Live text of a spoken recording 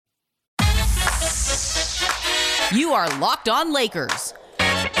You are Locked On Lakers,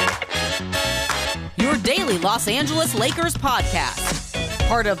 your daily Los Angeles Lakers podcast.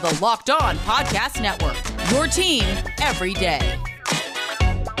 Part of the Locked On Podcast Network, your team every day.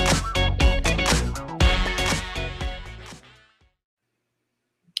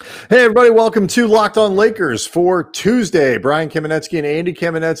 Hey, everybody. Welcome to Locked On Lakers for Tuesday. Brian Kamenetsky and Andy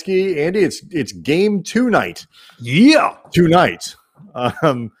Kamenetsky. Andy, it's game 2 night. Yeah. Tonight.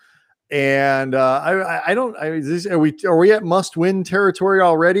 Are we at must-win territory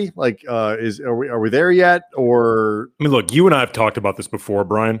already? Like, are we there yet? Or I mean, look, you and I have talked about this before,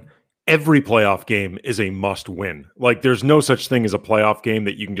 Brian. Every playoff game is a must-win. Like, there's no such thing as a playoff game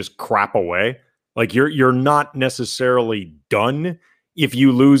that you can just crap away. Like, you're not necessarily done if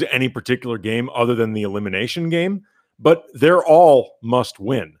you lose any particular game other than the elimination game, but they're all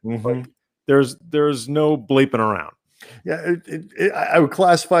must-win. Mm-hmm. Like, there's no bleeping around. Yeah, I would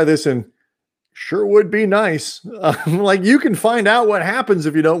classify this in sure would be nice. Like, you can find out what happens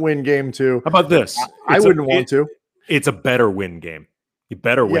if you don't win game 2. How about this? I wouldn't want to. It's a better win game. You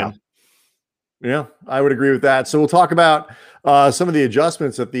better win. Yeah, I would agree with that. So we'll talk about some of the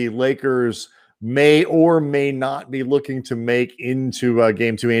adjustments that the Lakers may or may not be looking to make into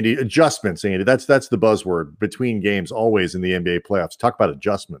game 2, Andy. Adjustments, Andy. That's the buzzword between games always in the NBA playoffs. Talk about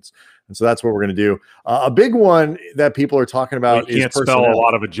adjustments. And so that's what we're going to do. A big one that people are talking about is can't spell a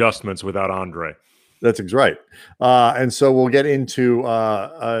lot of adjustments without Andre. That's right. And so we'll get into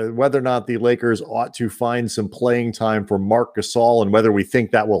whether or not the Lakers ought to find some playing time for Marc Gasol and whether we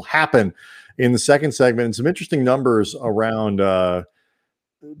think that will happen in the second segment, and some interesting numbers around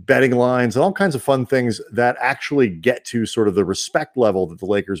betting lines and all kinds of fun things that actually get to sort of the respect level that the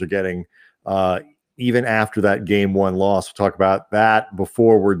Lakers are getting even after that game 1 loss. We'll talk about that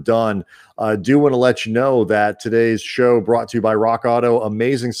before we're done. Do want to let you know that today's show brought to you by Rock Auto.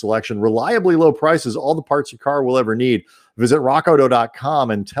 Amazing selection, reliably low prices, all the parts your car will ever need. Visit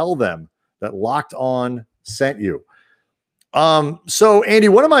rockauto.com and tell them that Locked On sent you. So Andy,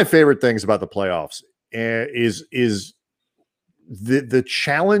 one of my favorite things about the playoffs is the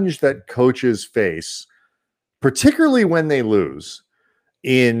challenge that coaches face, particularly when they lose,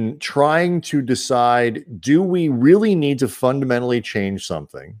 in trying to decide, do we really need to fundamentally change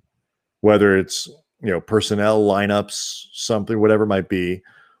something, whether it's, personnel, lineups, something, whatever it might be,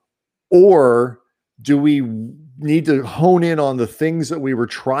 or do we need to hone in on the things that we were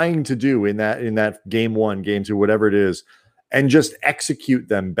trying to do in that game 1, game 2, whatever it is, and just execute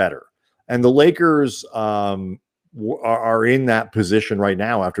them better? And the Lakers are in that position right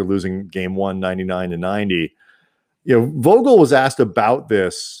now after losing game 1, 99-90. Vogel was asked about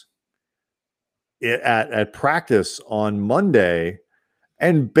this at practice on Monday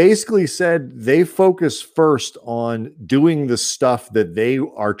and basically said they focus first on doing the stuff that they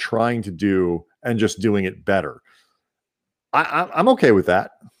are trying to do and just doing it better. I'm okay with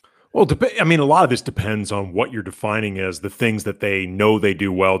that. Well, a lot of this depends on what you're defining as the things that they know they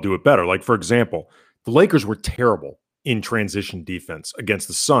do well, do it better. Like, for example, the Lakers were terrible in transition defense against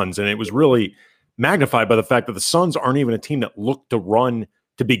the Suns, and it was really magnified by the fact that the Suns aren't even a team that looked to run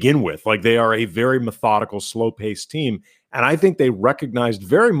to begin with. Like, they are a very methodical, slow-paced team, and I think they recognized,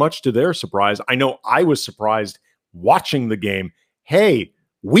 very much to their surprise, I know I was surprised watching the game, hey,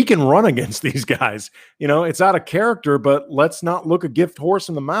 we can run against these guys. It's out of character, but let's not look a gift horse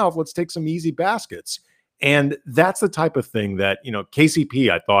in the mouth. Let's take some easy baskets. And that's the type of thing that, KCP,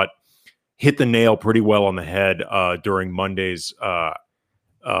 I thought, hit the nail pretty well on the head during Monday's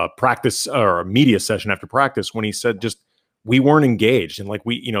practice or media session after practice, when he said just we weren't engaged, and like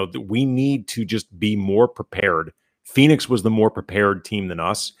we need to just be more prepared. Phoenix was the more prepared team than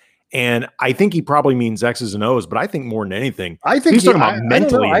us, and I think he probably means X's and O's, but I think more than anything, I think he's talking about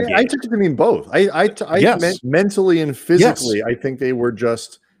mentally. I took it to mean both. I yes. meant mentally and physically. Yes. I think they were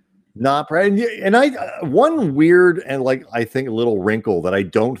just not prepared. And one weird and I think a little wrinkle that I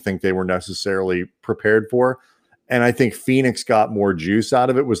don't think they were necessarily prepared for, and I think Phoenix got more juice out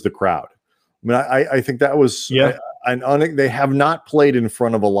of it, was the crowd. I think that was they have not played in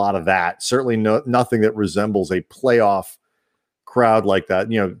front of a lot of that. Certainly nothing that resembles a playoff crowd like that.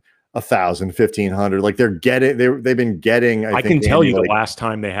 1,000, 1,500. Like, they've been getting. I can tell you the last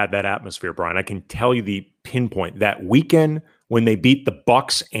time they had that atmosphere, Brian. I can tell you the pinpoint that weekend when they beat the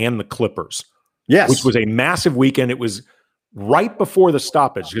Bucks and the Clippers. Yes, which was a massive weekend. It was right before the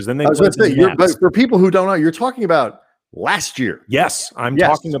stoppage, because then they. But for people who don't know, you're talking about last year. Yes, I'm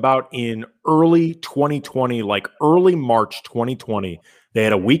talking about in early 2020, like early March 2020. They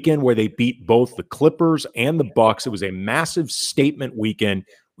had a weekend where they beat both the Clippers and the Bucks. It was a massive statement weekend.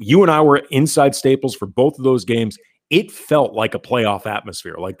 You and I were inside Staples for both of those games. It felt like a playoff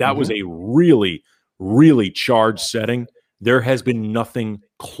atmosphere. Like, that was a really, really charged setting. There has been nothing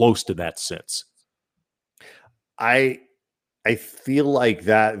close to that since. I feel like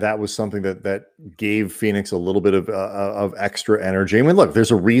that was something that gave Phoenix a little bit of extra energy. I mean, look,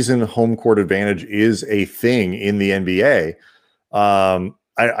 there's a reason home court advantage is a thing in the NBA.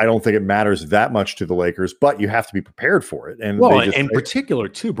 I don't think it matters that much to the Lakers, but you have to be prepared for it. And well, in particular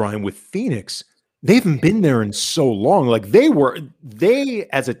too, Brian, with Phoenix, they haven't been there in so long. Like they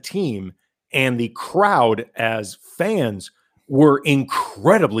as a team and the crowd as fans were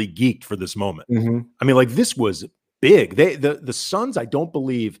incredibly geeked for this moment. Mm-hmm. I mean, like this was big. The Suns, I don't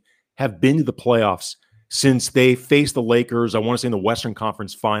believe, have been to the playoffs since they faced the Lakers, I want to say in the Western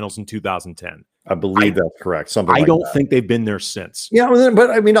Conference Finals in 2010. I believe that's correct. I don't think they've been there since. Yeah,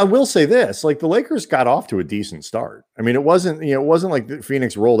 but I mean, I will say this: like the Lakers got off to a decent start. I mean, it wasn't like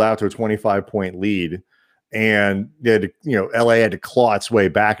Phoenix rolled out to a 25-point lead, and they had to, LA had to claw its way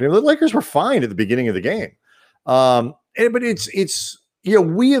back, and the Lakers were fine at the beginning of the game. But it's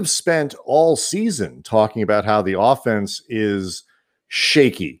we have spent all season talking about how the offense is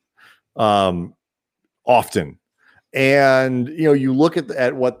shaky, often. And, you look at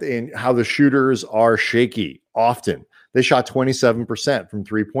how the shooters are shaky often. They shot 27% from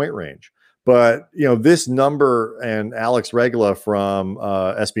 3-point range. But, this number, and Alex Regula from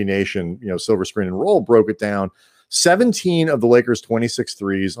SB Nation, Silver Screen and Roll broke it down. 17 of the Lakers' 26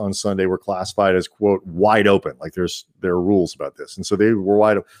 threes on Sunday were classified as, quote, wide open. Like there are rules about this. And so they were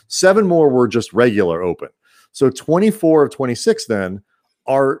wide open. 7 more were just regular open. So 24 of 26 then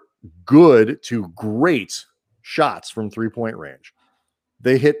are good to great shots from 3-point range.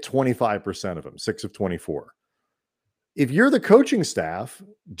 They hit 25% of them, 6 of 24. If you're the coaching staff,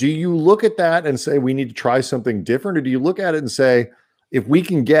 do you look at that and say, we need to try something different? Or do you look at it and say, if we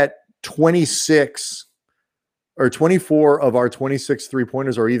can get 26 or 24 of our 26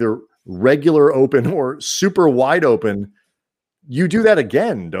 3-pointers are either regular open or super wide open, you do that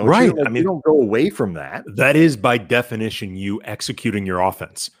again, don't you? Like, you don't go away from that. That is by definition you executing your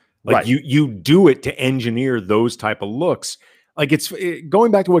offense. Like you do it to engineer those type of looks. Like it's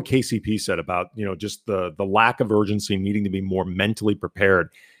going back to what KCP said about, just the lack of urgency, needing to be more mentally prepared.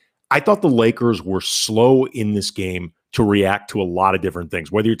 I thought the Lakers were slow in this game to react to a lot of different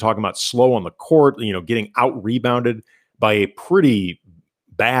things, whether you're talking about slow on the court, getting out rebounded by a pretty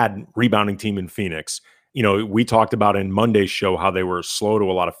bad rebounding team in Phoenix. We talked about in Monday's show how they were slow to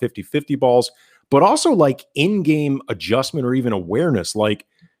a lot of 50-50 balls, but also like in-game adjustment or even awareness, like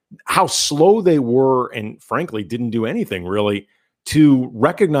how slow they were and frankly didn't do anything really to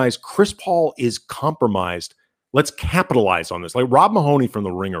recognize Chris Paul is compromised. Let's capitalize on this. Like Rob Mahoney from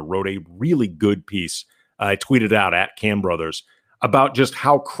The Ringer wrote a really good piece. I tweeted out at Cam Brothers about just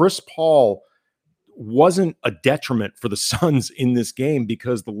how Chris Paul wasn't a detriment for the Suns in this game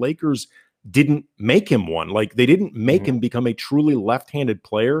because the Lakers didn't make him one. Like they didn't make him become a truly left-handed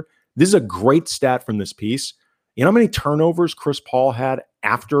player. This is a great stat from this piece. You know how many turnovers Chris Paul had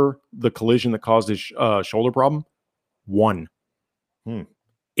after the collision that caused his shoulder problem? 1.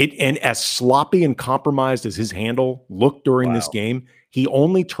 And as sloppy and compromised as his handle looked during this game, he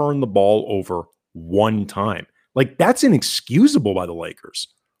only turned the ball over 1 time. Like that's inexcusable by the Lakers.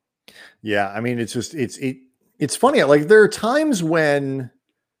 Yeah, I mean, it's just it's funny. Like there are times when,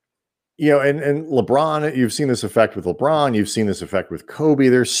 and LeBron, you've seen this effect with LeBron, you've seen this effect with Kobe.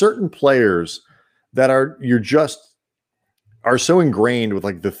 There's certain players that are so ingrained with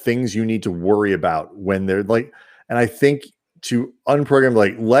like the things you need to worry about when they're like, and I think to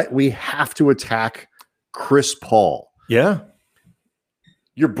unprogram, we have to attack Chris Paul. Yeah.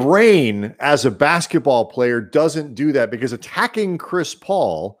 Your brain as a basketball player doesn't do that because attacking Chris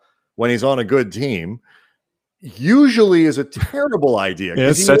Paul when he's on a good team usually is a terrible idea. Yeah,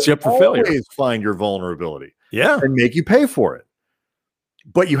 it sets you up for failure. Always find your vulnerability. Yeah. And make you pay for it.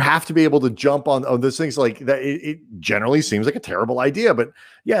 But you have to be able to jump on those things like that. It generally seems like a terrible idea, but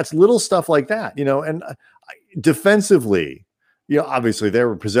yeah, it's little stuff like that, and defensively, obviously there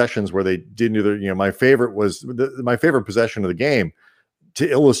were possessions where they didn't do their, my favorite possession of the game to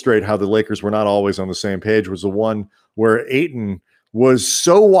illustrate how the Lakers were not always on the same page was the one where Ayton was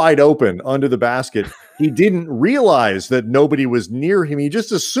so wide open under the basket. He didn't realize that nobody was near him. He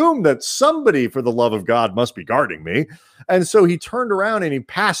just assumed that somebody, for the love of God, must be guarding me. And so he turned around and he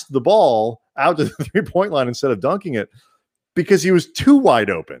passed the ball out to the 3-point line instead of dunking it because he was too wide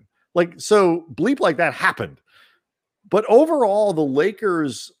open. So bleep like that happened. But overall, the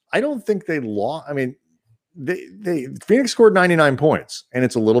Lakers, I don't think they lost. I mean, Phoenix scored 99 points, and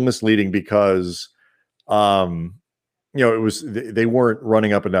it's a little misleading because, they weren't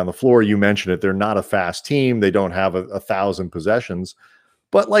running up and down the floor. You mentioned it. They're not a fast team. They don't have 1,000 possessions,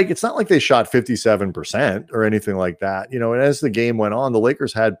 But like, it's not like they shot 57% or anything like that, and as the game went on, the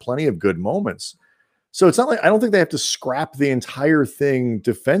Lakers had plenty of good moments. So it's not like, I don't think they have to scrap the entire thing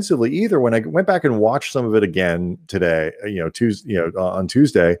defensively either. When I went back and watched some of it again today, on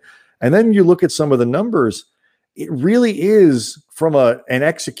Tuesday, and then you look at some of the numbers, it really is, from an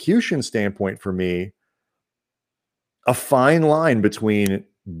execution standpoint for me, a fine line between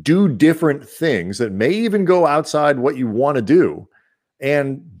do different things that may even go outside what you want to do,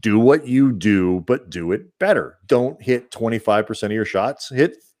 and do what you do, but do it better. Don't hit 25% of your shots,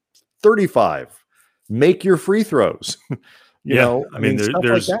 hit 35. Make your free throws. I mean,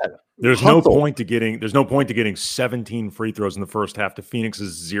 there's like that. There's no point to getting 17 free throws in the first half to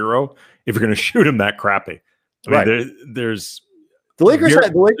Phoenix's 0 if you're going to shoot them that crappy. I mean, there's the Lakers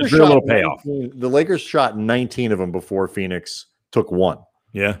shot a little payoff. The Lakers shot 19 of them before Phoenix took 1.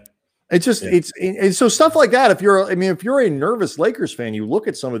 Yeah. It's just it's so stuff like that. If you're a nervous Lakers fan, you look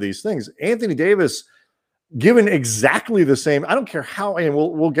at some of these things. Anthony Davis, given exactly the same, I don't care how, and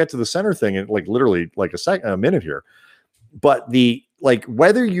we'll get to the center thing in literally a minute here. But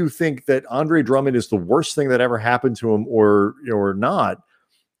whether you think that Andre Drummond is the worst thing that ever happened to him or not,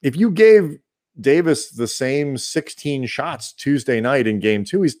 if you gave Davis the same 16 shots Tuesday night in game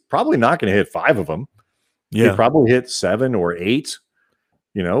 2, he's probably not going to hit 5 of them. Yeah. He'd probably hit 7 or 8.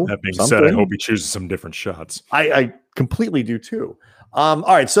 That being said, I hope he chooses some different shots. I completely do too. All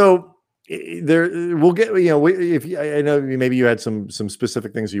right, so we'll get, I know maybe you had some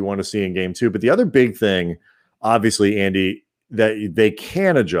specific things you want to see in game 2, but the other big thing, obviously, Andy, that they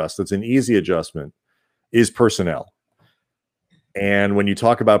can adjust, that's an easy adjustment, is personnel. And when you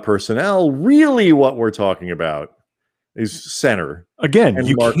talk about personnel, really what we're talking about is center. Again,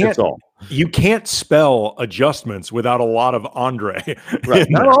 you can't spell adjustments without a lot of Andre. Right.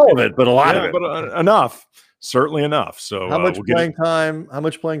 Not all of it, but a lot of it. But enough. Certainly enough. So how much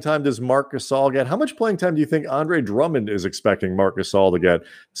playing time does Marc Gasol get? How much playing time do you think Andre Drummond is expecting Marc Gasol to get?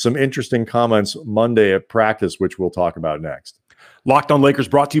 Some interesting comments Monday at practice, which we'll talk about next. Locked on Lakers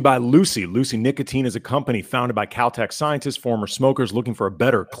brought to you by Lucy. Lucy Nicotine is a company founded by Caltech scientists, former smokers looking for a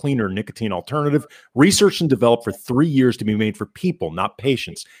better, cleaner nicotine alternative, researched and developed for 3 years to be made for people, not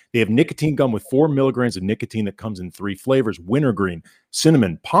patients. They have nicotine gum with 4 milligrams of nicotine that comes in 3 flavors: wintergreen,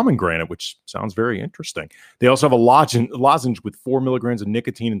 cinnamon, pomegranate, which sounds very interesting. They also have a lozenge with 4 milligrams of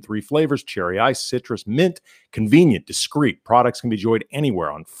nicotine in 3 flavors: cherry ice, citrus, mint. Convenient, discreet. Products can be enjoyed anywhere,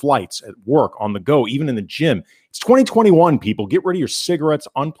 on flights, at work, on the go, even in the gym. It's 2021, people. Get rid of your cigarettes,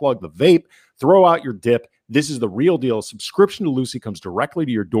 unplug the vape, throw out your dip. This is the real deal. A subscription to Lucy comes directly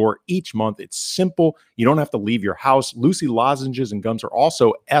to your door each month. It's simple. You don't have to leave your house. Lucy lozenges and gums are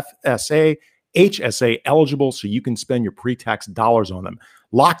also FSA, HSA eligible, so you can spend your pre-tax dollars on them.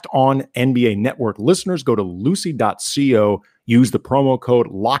 Locked On NBA Network listeners, go to lucy.co, use the promo code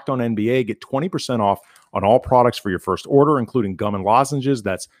Locked On NBA, get 20% off on all products for your first order, including gum and lozenges.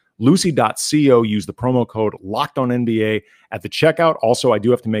 That's lucy.co. Use the promo code Locked On NBA at the checkout. Also, I do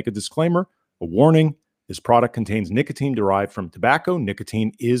have to make a disclaimer, a warning. This product contains nicotine derived from tobacco.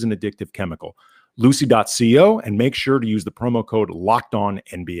 Nicotine is an addictive chemical. Lucy.co, and make sure to use the promo code Locked On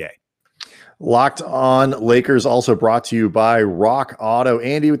NBA. Locked On Lakers also brought to you by Rock Auto.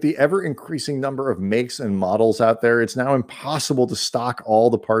 Andy, with the ever-increasing number of makes and models out there, it's now impossible to stock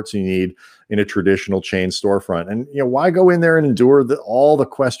all the parts you need in a traditional chain storefront. And, why go in there and endure all the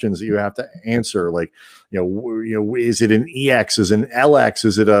questions that you have to answer? Like, is it an EX? Is it an LX?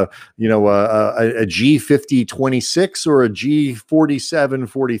 Is it a G5026 or a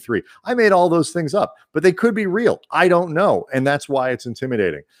G4743? I made all those things up, but they could be real. I don't know. And that's why it's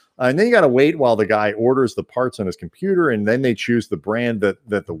intimidating. And then you got to wait while the guy orders the parts on his computer, and then they choose the brand that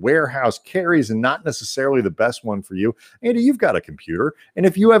the warehouse carries, and not necessarily the best one for you. Andy, you've got a computer, and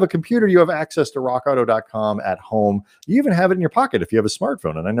if you have a computer, you have access to rockauto.com at home. You even have it in your pocket if you have a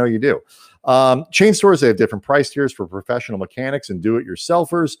smartphone, and I know you do. Chain stores, they have different price tiers for professional mechanics and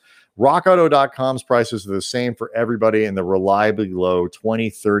do-it-yourselfers. rockauto.com's prices are the same for everybody, and they're reliably low, 20,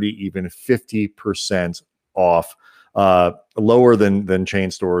 30, even 50% off. Lower than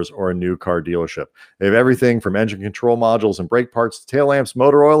chain stores or a new car dealership. They have everything from engine control modules and brake parts to tail lamps,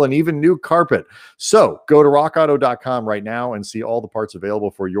 motor oil, and even new carpet. So go to rockauto.com right now and see all the parts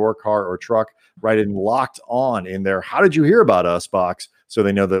available for your car or truck. Write in Locked On in there. How did you hear about us box? So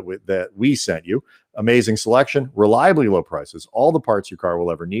they know that we sent you. Amazing selection, reliably low prices, all the parts your car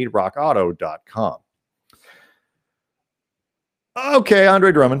will ever need. rockauto.com. Okay,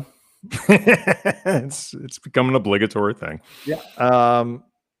 Andre Drummond. It's become an obligatory thing. Yeah.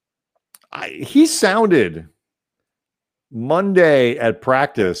 He sounded Monday at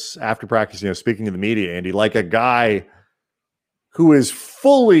practice, after practice, speaking to the media, Andy, like a guy who is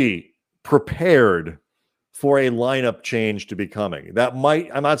fully prepared for a lineup change to be coming. That might,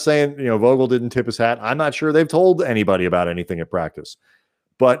 I'm not saying, Vogel didn't tip his hat. I'm not sure they've told anybody about anything at practice,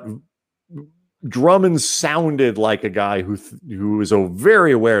 but Drummond sounded like a guy who is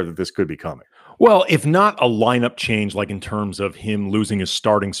very aware that this could be coming. Well, if not a lineup change, like in terms of him losing his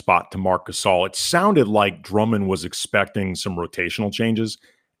starting spot to Marc Gasol, it sounded like Drummond was expecting some rotational changes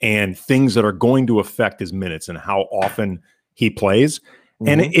and things that are going to affect his minutes and how often he plays. Mm-hmm.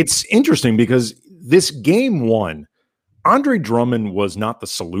 And it's interesting because this game one, Andre Drummond was not the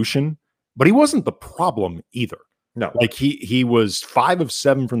solution, but he wasn't the problem either. No, like he was 5 of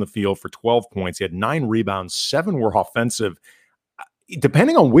 7 from the field for 12 points. He had 9 rebounds, 7 were offensive.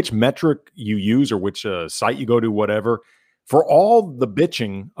 Depending on which metric you use or which site you go to, whatever, for all the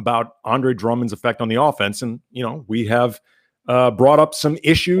bitching about Andre Drummond's effect on the offense, and we have brought up some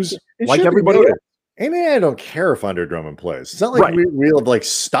issues like everybody else. And I don't care if Andre Drummond plays. It's not like we have like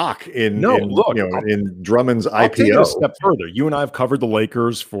stock in Drummond's IPO. Take it a step further. You and I have covered the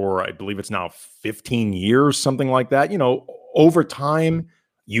Lakers for, I believe it's now 15 years, something like that. Over time,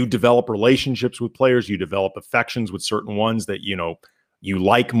 you develop relationships with players. You develop affections with certain ones that you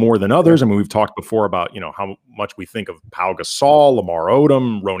like more than others. I mean, we've talked before about how much we think of Pau Gasol, Lamar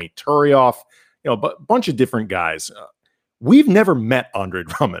Odom, Ronny Turiaf, a bunch of different guys. We've never met Andre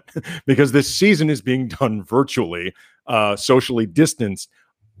Drummond because this season is being done virtually, socially distanced.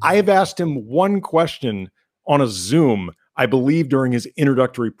 I have asked him one question on a Zoom, I believe, during his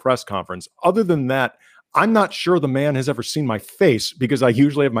introductory press conference. Other than that, I'm not sure the man has ever seen my face because I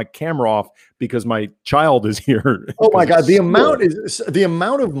usually have my camera off because my child is here. Oh my God. The amount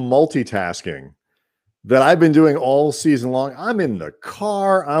of multitasking that I've been doing all season long. I'm in the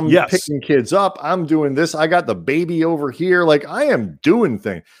car. I'm picking kids up. I'm doing this. I got the baby over here. Like, I am doing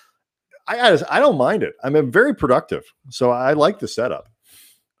things. I don't mind it. I'm very productive. So I like the setup.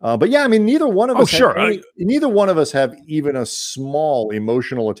 But yeah, I mean, neither one of us neither one of us have even a small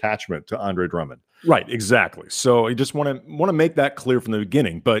emotional attachment to Andre Drummond. Right, exactly. So I just want to make that clear from the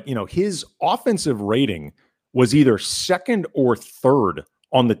beginning. But his offensive rating was either second or third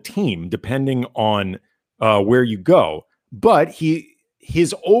on the team, depending on where you go. But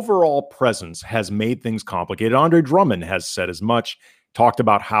his overall presence has made things complicated. Andre Drummond has said as much, talked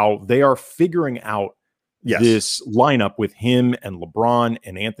about how they are figuring out this lineup with him and LeBron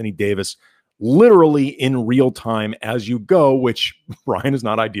and Anthony Davis literally in real time as you go, which, Brian, is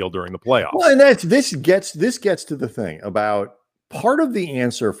not ideal during the playoffs. Well, and this gets to the thing about part of the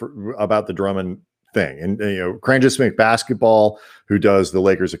answer about the Drummond thing. And Cranjis Smith Basketball, who does the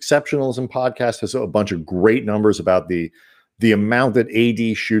Lakers Exceptionalism podcast, has a bunch of great numbers about the amount that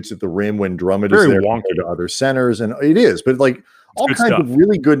AD shoots at the rim when Drummond is there compared to other centers. And it is, but like all kinds of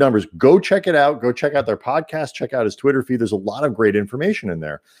really good numbers. Go check it out. Go check out their podcast. Check out his Twitter feed. There's a lot of great information in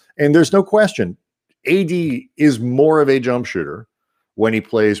there. And there's no question, AD is more of a jump shooter when he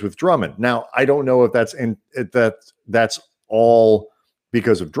plays with Drummond. Now, I don't know if that's all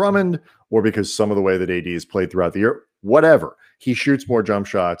because of Drummond or because some of the way that AD has played throughout the year. Whatever. He shoots more jump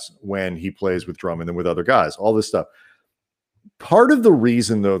shots when he plays with Drummond than with other guys. All this stuff. Part of the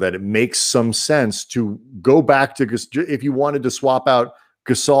reason, though, that it makes some sense to go back to, if you wanted to swap out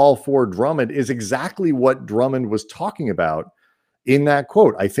Gasol for Drummond, is exactly what Drummond was talking about in that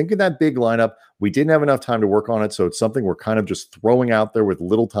quote. I think in that big lineup, we didn't have enough time to work on it, so it's something we're kind of just throwing out there with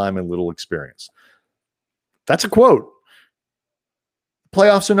little time and little experience. That's a quote.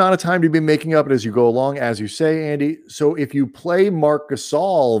 Playoffs are not a time to be making up it as you go along, as you say, Andy. So if you play Marc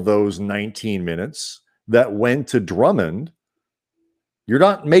Gasol those 19 minutes that went to Drummond, you're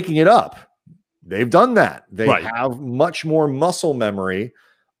not making it up. They've done that. They have much more muscle memory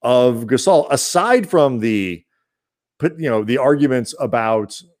of Gasol, aside from the arguments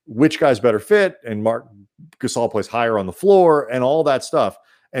about which guy's better fit, and Marc Gasol plays higher on the floor and all that stuff,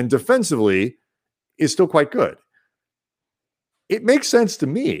 and defensively is still quite good. It makes sense to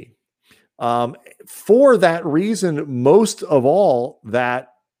me. For that reason, most of all that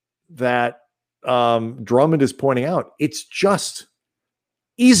Drummond is pointing out, it's just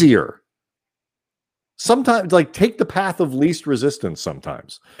easier. Sometimes, like, take the path of least resistance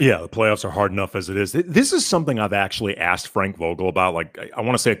sometimes. Yeah, the playoffs are hard enough as it is. This is something I've actually asked Frank Vogel about, like, I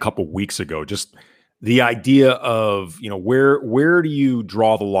want to say a couple weeks ago, just the idea of, where do you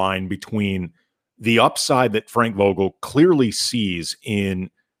draw the line between the upside that Frank Vogel clearly sees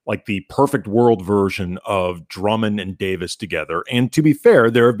in, like, the perfect world version of Drummond and Davis together. And to be fair,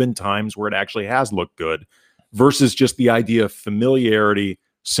 there have been times where it actually has looked good, versus just the idea of familiarity,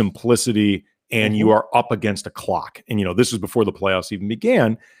 simplicity, and you are up against a clock. And, this is before the playoffs even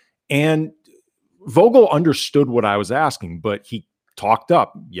began. And Vogel understood what I was asking, but he talked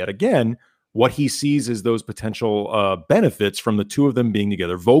up yet again what he sees as those potential benefits from the two of them being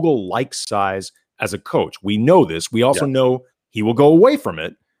together. Vogel likes size as a coach. We know this. We also know he will go away from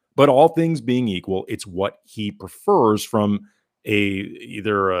it, but all things being equal, it's what he prefers from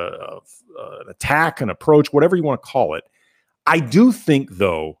either an attack, an approach, whatever you want to call it. I do think,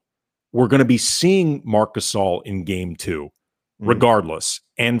 though, we're going to be seeing Marc Gasol in game 2, regardless.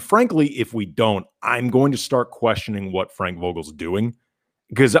 And frankly, if we don't, I'm going to start questioning what Frank Vogel's doing,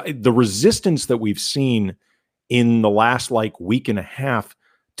 because the resistance that we've seen in the last week and a half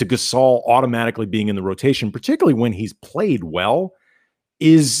to Gasol automatically being in the rotation, particularly when he's played well,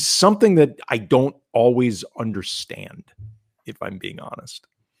 is something that I don't always understand, if I'm being honest.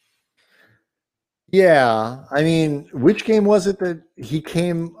 Yeah. I mean, which game was it that he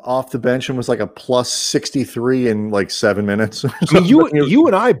came off the bench and was like a plus 63 in 7 minutes? I mean, you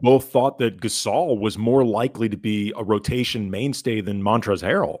and I both thought that Gasol was more likely to be a rotation mainstay than Montrezl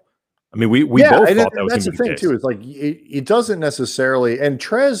Harrell. I mean, we both thought that was the thing too. It's like it doesn't necessarily. And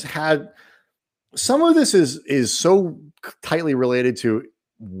Trez had some of this is so tightly related to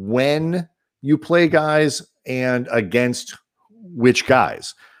when you play guys and against which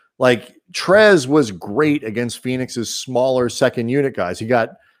guys. Like Trez was great against Phoenix's smaller second unit guys. He got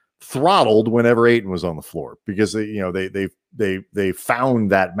throttled whenever Ayton was on the floor because they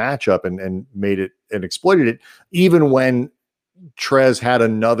found that matchup and made it and exploited it. Even when Trez had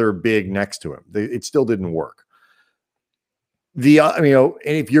another big next to him, it still didn't work. And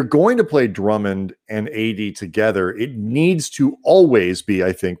if you're going to play Drummond and AD together, it needs to always be,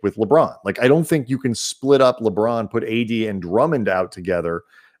 I think, with LeBron. I don't think you can split up LeBron, put AD and Drummond out together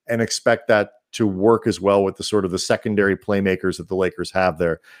and expect that to work as well with the sort of the secondary playmakers that the Lakers have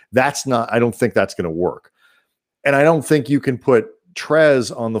there. I don't think that's going to work. And I don't think you can put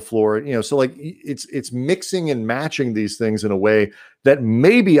Trez on the floor, so it's mixing and matching these things in a way that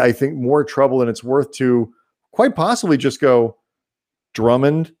maybe I think more trouble than it's worth to quite possibly just go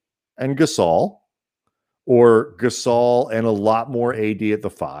Drummond and Gasol, or Gasol and a lot more AD at the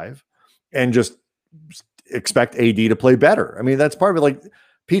 5, and just expect AD to play better. I mean, that's part of it.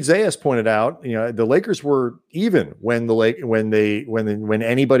 Pete Zayas pointed out, the Lakers were even when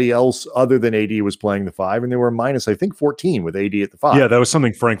anybody else other than AD was playing the 5, and they were minus, I think, 14 with AD at the 5. Yeah, that was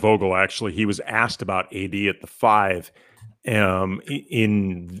something Frank Vogel actually. He was asked about AD at the 5 in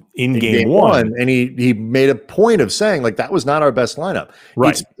game 1, and he made a point of saying that was not our best lineup.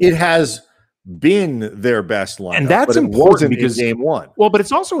 Right, it has been their best lineup, and that's important because in game 1. Well, but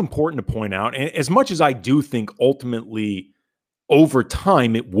it's also important to point out, and as much as I do think ultimately, over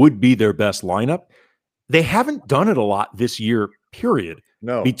time, it would be their best lineup, they haven't done it a lot this year, period.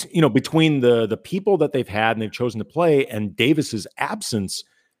 No. Between the people that they've had and they've chosen to play and Davis's absence,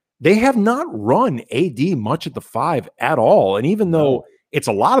 they have not run AD much at the 5 at all. And even though it's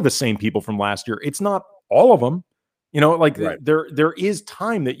a lot of the same people from last year, it's not all of them. Right. There is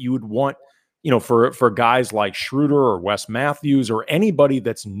time that you would want, for guys like Schroeder or Wes Matthews or anybody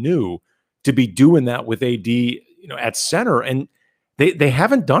that's new to be doing that with AD, at center. And they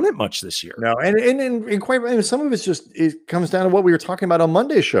haven't done it much this year. No, and quite some of it comes down to what we were talking about on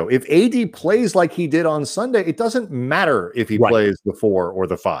Monday's show. If AD plays like he did on Sunday, it doesn't matter if he plays the 4 or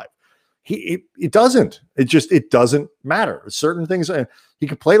the 5. It doesn't. It doesn't matter. Certain things he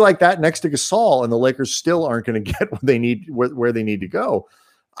could play like that next to Gasol, and the Lakers still aren't going to get what they need where they need to go.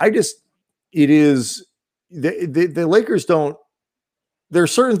 The Lakers don't. There are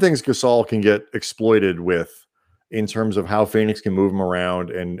certain things Gasol can get exploited with, in terms of how Phoenix can move him around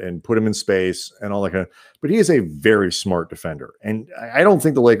and put him in space and all that kind of, but he is a very smart defender. And I don't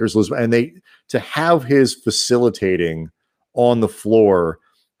think the Lakers lose. And to have his facilitating on the floor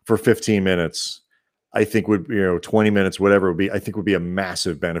for 15 minutes, I think would, 20 minutes, whatever it would be, I think would be a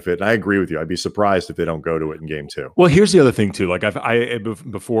massive benefit. And I agree with you. I'd be surprised if they don't go to it in game 2. Well, here's the other thing too.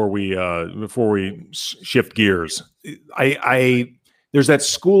 Before we shift gears, there's that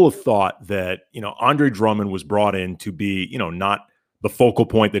school of thought that, Andre Drummond was brought in to be, not the focal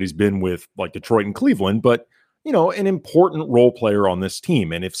point that he's been with Detroit and Cleveland, but, an important role player on this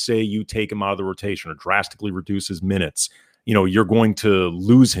team. And if, say, you take him out of the rotation or drastically reduce his minutes, you're going to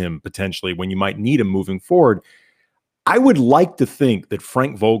lose him potentially when you might need him moving forward. I would like to think that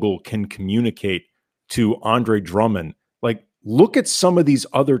Frank Vogel can communicate to Andre Drummond, look at some of these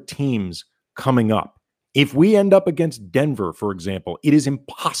other teams coming up. If we end up against Denver, for example, it is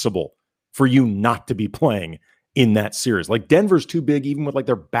impossible for you not to be playing in that series. Denver's too big, even with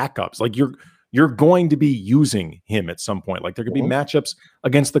their backups. You're going to be using him at some point. There could be matchups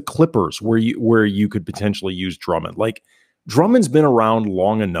against the Clippers where you could potentially use Drummond. Drummond's been around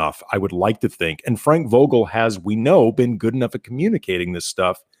long enough, I would like to think, and Frank Vogel has, we know, been good enough at communicating this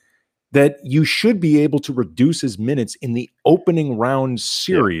stuff, that you should be able to reduce his minutes in the opening round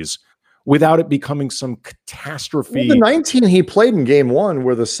series without it becoming some catastrophe. Well, the 19 he played in game one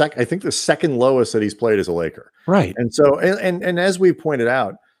were I think the second lowest that he's played as a Laker. Right. And so, and as we pointed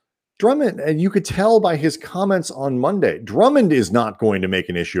out, Drummond, and you could tell by his comments on Monday, Drummond is not going to make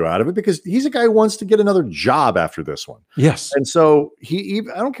an issue out of it because he's a guy who wants to get another job after this one. Yes. And so I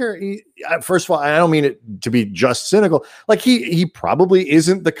don't care. First of all, I don't mean it to be just cynical. Like he probably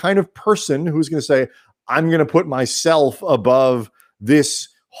isn't the kind of person who's going to say, I'm going to put myself above this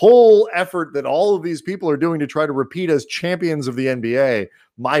whole effort that all of these people are doing to try to repeat as champions of the NBA.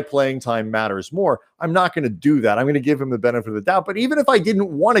 My playing time matters more. I'm not going to do that. I'm going to give him the benefit of the doubt. But even if I didn't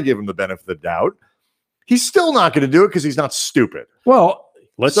want to give him the benefit of the doubt, he's still not going to do it because he's not stupid. Well,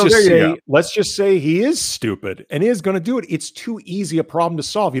 let's just say he is stupid and is going to do it. It's too easy a problem to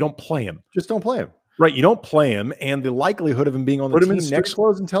solve. You don't play him. Just don't play him. Right. You don't play him. And the likelihood of him being on the team team in next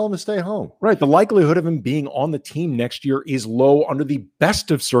clothes and tell him to stay home. Right. The likelihood of him being on the team next year is low under the best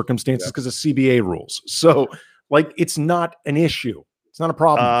of circumstances because of CBA rules. So, like, it's not an issue. It's not a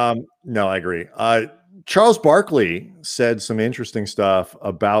problem. No, I agree. Charles Barkley said some interesting stuff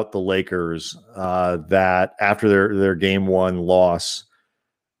about the Lakers that after their game one loss.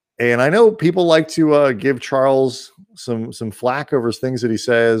 And I know people like to give Charles some flack over things that he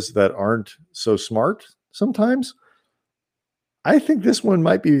says that aren't so smart sometimes. I think this one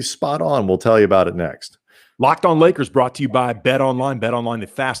might be spot on. We'll tell you about it next. Locked On Lakers brought to you by BetOnline. BetOnline, the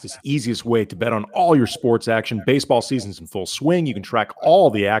fastest, easiest way to bet on all your sports action. Baseball season's in full swing. You can track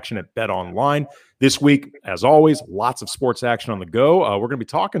all the action at BetOnline. This week, as always, lots of sports action on the go. We're going to be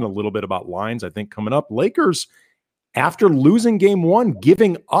talking a little bit about lines, I think, coming up. Lakers, after losing game one,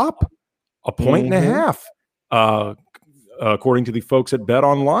 giving up a point and a half, according to the folks at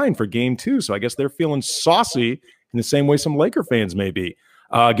BetOnline for game two. So I guess they're feeling saucy in the same way some Laker fans may be.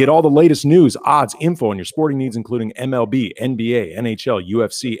 Get all the latest news, odds, info on your sporting needs, including MLB, NBA, NHL,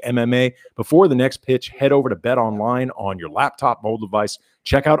 UFC, MMA. Before the next pitch, head over to BetOnline on your laptop, mobile device.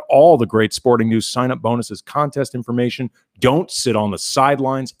 Check out all the great sporting news, sign-up bonuses, contest information. Don't sit on the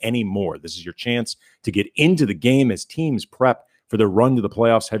sidelines anymore. This is your chance to get into the game as teams prep for their run to the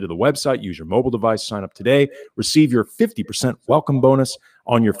playoffs. Head to the website, use your mobile device, sign up today. Receive your 50% welcome bonus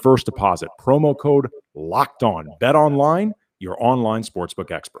on your first deposit. Promo code LOCKEDON. BetOnline, your online sportsbook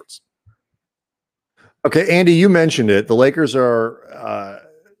experts. Okay, Andy, you mentioned it. The Lakers are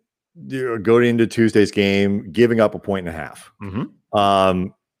going into Tuesday's game, giving up a point and a half.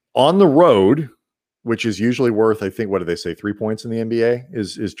 On the road, which is usually worth, I think, what do they say, 3 points in the NBA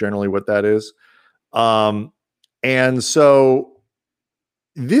is generally what that is. And so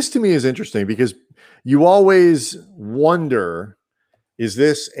this to me is interesting because you always wonder, is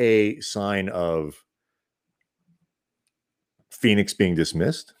this a sign of Phoenix being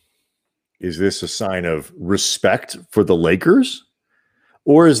dismissed? Is this a sign of respect for the Lakers?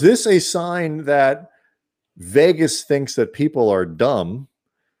 Or is this a sign that Vegas thinks that people are dumb,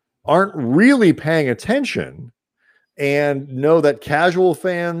 aren't really paying attention, and know that casual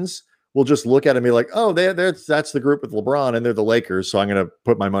fans will just look at it and be like, oh, that's the group with LeBron and they're the Lakers, so I'm going to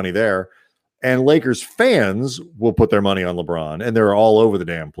put my money there. And Lakers fans will put their money on LeBron and they're all over the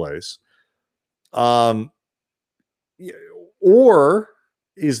damn place. Or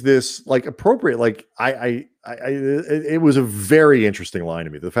is this like appropriate? Like it was a very interesting line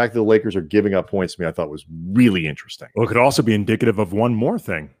to me. The fact that the Lakers are giving up points to me, I thought was really interesting. Well, it could also be indicative of one more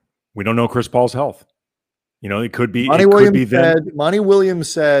thing. We don't know Chris Paul's health. You know, it could be. Monty Williams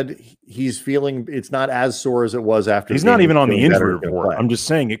said he's feeling it's not as sore as it was after. He's not even on the injury report. I'm just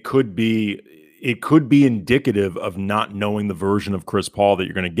saying it could be indicative of not knowing the version of Chris Paul that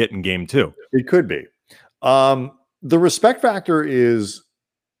you're going to get in game two. It could be. The respect factor is,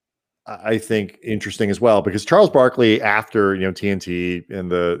 I think, interesting as well because Charles Barkley, after TNT and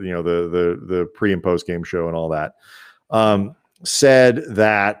the pre and post game show and all that, said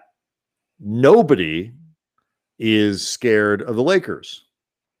that nobody is scared of the Lakers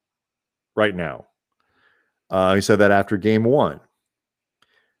right now. He said that after game one.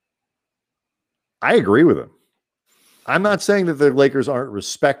 I agree with him. I'm not saying that the Lakers aren't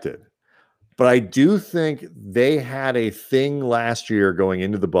respected. But I do think they had a thing last year going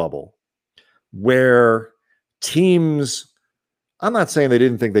into the bubble where teams, I'm not saying they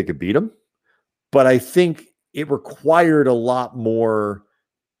didn't think they could beat them, but I think it required a lot more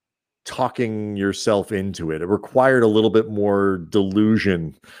talking yourself into it. It required a little bit more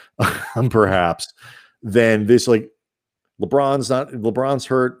delusion, perhaps, than this. Like LeBron's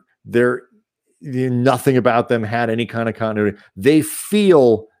hurt. nothing about them had any kind of continuity. They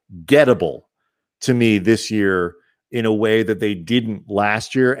feel gettable to me this year in a way that they didn't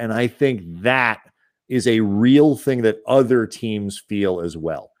last year. And I think that is a real thing that other teams feel as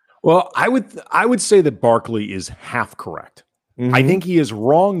well. Well, I would say that Barkley is half correct. I think he is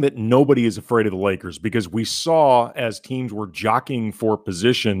wrong that nobody is afraid of the Lakers, because we saw as teams were jockeying for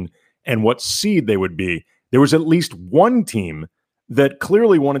position and what seed they would be, there was at least one team that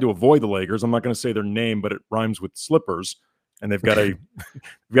clearly wanted to avoid the Lakers. I'm not going to say their name, but it rhymes with slippers. And they've got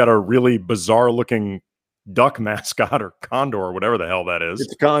a really bizarre looking duck mascot or condor or whatever the hell that is.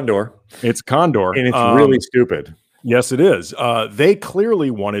 It's Condor. It's Condor. And it's really stupid. Yes, it is. They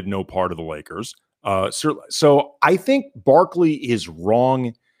clearly wanted no part of the Lakers. So I think Barkley is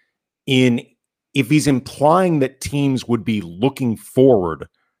wrong if he's implying that teams would be looking forward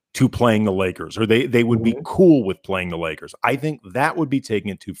to playing the Lakers, or they would be cool with playing the Lakers. I think that would be taking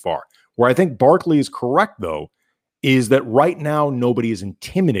it too far. Where I think Barkley is correct, though, is that right now nobody is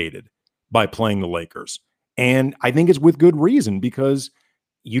intimidated by playing the Lakers. And I think it's with good reason, because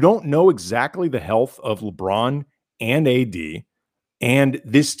you don't know exactly the health of LeBron and AD. And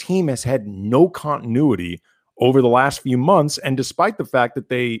this team has had no continuity over the last few months. And despite the fact that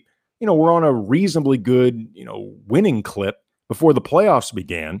they, were on a reasonably good, winning clip before the playoffs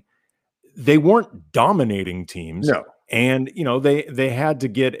began, they weren't dominating teams. No. And, they had to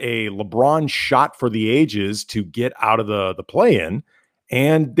get a LeBron shot for the ages to get out of the play-in.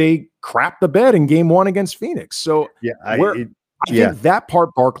 And they crapped the bed in game 1 against Phoenix. So I think that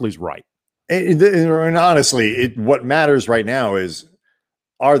part Barkley's right. And honestly, what matters right now is,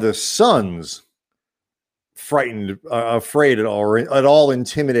 are the Suns frightened, afraid at all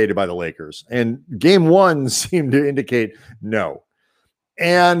intimidated by the Lakers? And game 1 seemed to indicate no.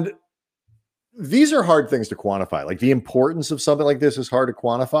 And these are hard things to quantify. Like, the importance of something like this is hard to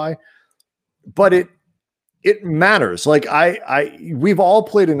quantify, but it matters. Like, we've all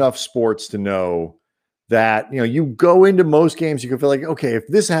played enough sports to know that, you go into most games, you can feel like, okay, if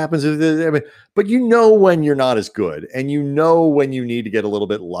this happens, but when you're not as good, and when you need to get a little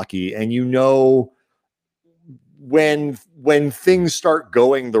bit lucky, and when things start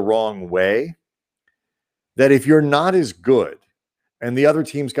going the wrong way, that if you're not as good and the other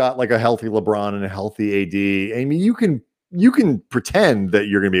team's got like a healthy LeBron and a healthy AD, I mean, you can pretend that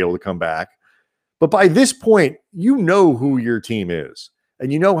you're going to be able to come back, but by this point, who your team is,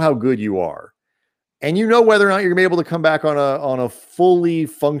 and how good you are. And whether or not you're going to be able to come back on a fully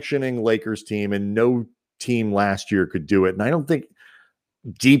functioning Lakers team, and no team last year could do it. And I don't think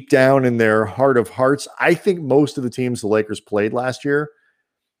deep down in their heart of hearts, I think most of the teams the Lakers played last year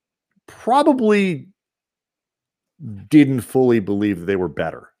probably didn't fully believe that they were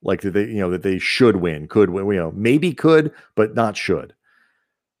better. Like, that that they should win, could win, maybe could, but not should.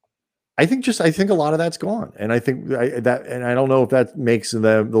 I think a lot of that's gone. And I think and I don't know if that makes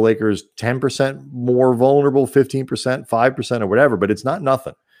the Lakers 10% more vulnerable, 15%, 5% or whatever, but it's not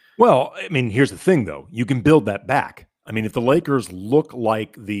nothing. Well, I mean, here's the thing though. You can build that back. I mean, if the Lakers look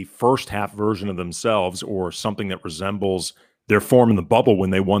like the first half version of themselves, or something that resembles their form in the bubble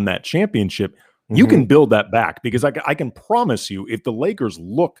when they won that championship, you can build that back, because I can promise you, if the Lakers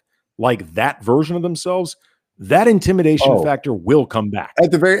look like that version of themselves, that intimidation factor will come back.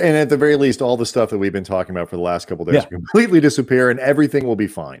 At the very least, all the stuff that we've been talking about for the last couple of days will completely disappear, and everything will be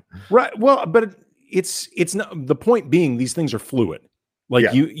fine. Right. Well, but it's not, the point being, these things are fluid.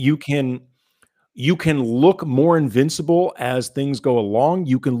 Like, you can look more invincible as things go along.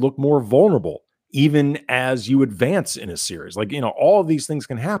 You can look more vulnerable even as you advance in a series. Like, all of these things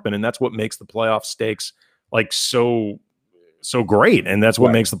can happen, and that's what makes the playoff stakes like so great. And that's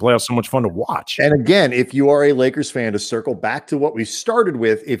what makes the playoffs so much fun to watch. And again, if you are a Lakers fan, to circle back to what we started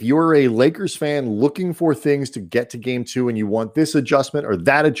with, if you're a Lakers fan looking for things to get to game 2, and you want this adjustment or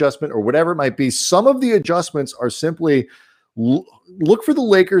that adjustment or whatever it might be, some of the adjustments are simply look for the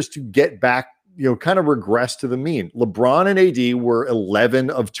Lakers to get back, kind of regress to the mean. LeBron and AD were 11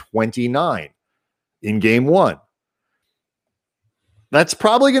 of 29 in game 1. That's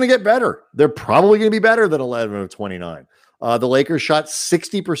probably going to get better. They're probably going to be better than 11 of 29. The Lakers shot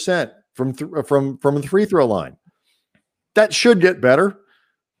 60% from the free throw line. That should get better.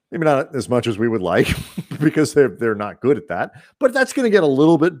 Maybe not as much as we would like, because they're not good at that, but that's going to get a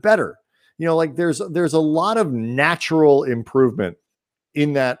little bit better. Like, there's a lot of natural improvement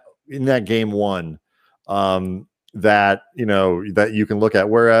in that game 1 that you can look at.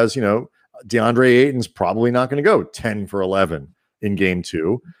 Whereas, DeAndre Ayton's probably not going to go 10 for 11 in game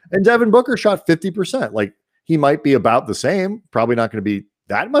 2, and Devin Booker shot 50%. Like, he might be about the same, probably not going to be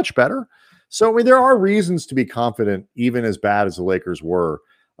that much better. So, I mean, there are reasons to be confident, even as bad as the Lakers were.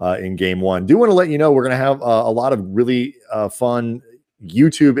 in game one. Do want to let you know we're going to have a lot of really fun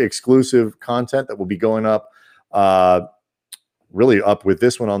YouTube exclusive content that will be going up. Really up with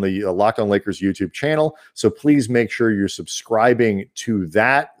this one on the Locked On Lakers YouTube channel. So please make sure you're subscribing to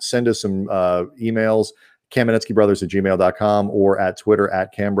that. Send us some emails, KamenetskyBrothers@gmail.com or at Twitter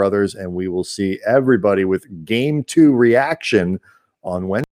 @CamBrothers, and we will see everybody with Game 2 reaction on Wednesday.